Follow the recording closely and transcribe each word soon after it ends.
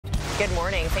Good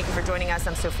morning. Thank you for joining us.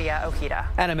 I'm Sophia Ojeda.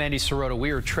 And I'm Andy Sirota. We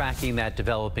are tracking that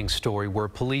developing story where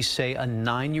police say a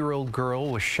 9-year-old girl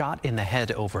was shot in the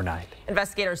head overnight.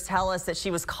 Investigators tell us that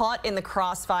she was caught in the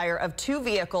crossfire of two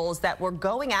vehicles that were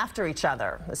going after each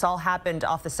other. This all happened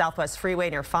off the Southwest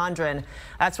Freeway near Fondren.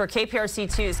 That's where KPRC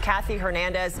 2's Kathy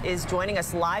Hernandez is joining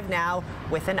us live now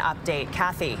with an update.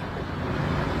 Kathy.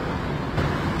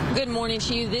 Good morning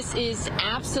to you. This is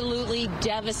absolutely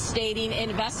devastating.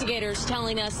 Investigators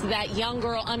telling us that young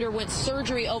girl underwent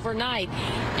surgery overnight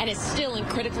and is still in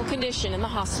critical condition in the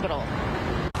hospital.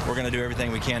 We're going to do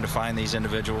everything we can to find these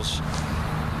individuals.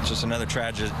 It's just another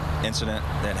tragic incident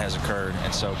that has occurred,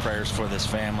 and so prayers for this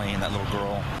family and that little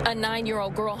girl. A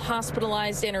 9-year-old girl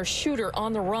hospitalized and her shooter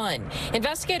on the run.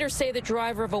 Investigators say the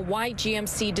driver of a white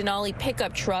GMC Denali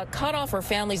pickup truck cut off her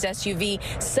family's SUV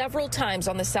several times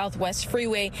on the Southwest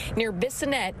Freeway near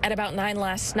Bissonnette at about 9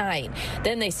 last night.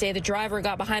 Then they say the driver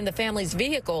got behind the family's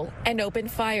vehicle and opened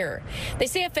fire. They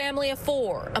say a family of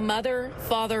 4, a mother,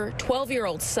 father,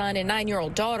 12-year-old son, and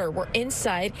 9-year-old daughter were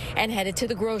inside and headed to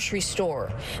the grocery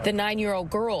store. The 9-year-old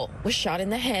girl was shot in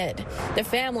the head. The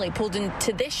family pulled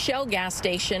into this Shell gas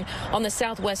station on the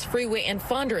Southwest Freeway in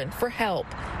Fondren for help.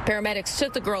 Paramedics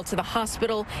took the girl to the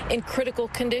hospital in critical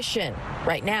condition.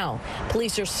 Right now,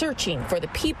 police are searching for the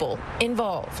people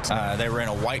involved. They were in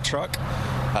a white truck,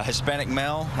 a Hispanic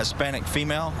male, Hispanic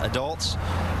female, adults.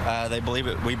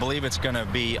 We believe it's going to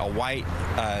be a white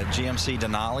GMC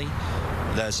Denali.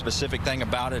 The specific thing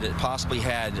about it, it possibly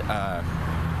had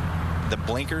the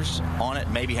blinkers on it,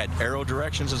 maybe had arrow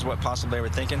directions is what possibly they were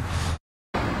thinking.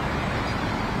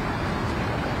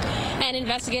 And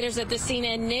investigators at the scene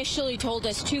initially told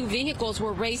us 2 vehicles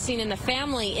were racing and the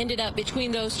family ended up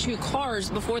between those 2 cars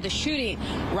before the shooting.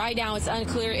 Right now it's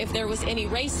unclear if there was any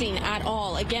racing at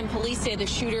all. Again, police say the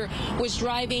shooter was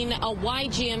driving a white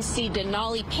GMC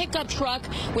Denali pickup truck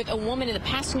with a woman in the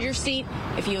passenger seat.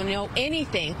 If you know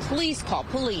anything, please call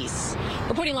police.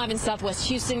 Reporting live in Southwest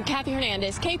Houston, Kathy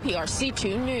Hernandez, KPRC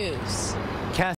 2 News.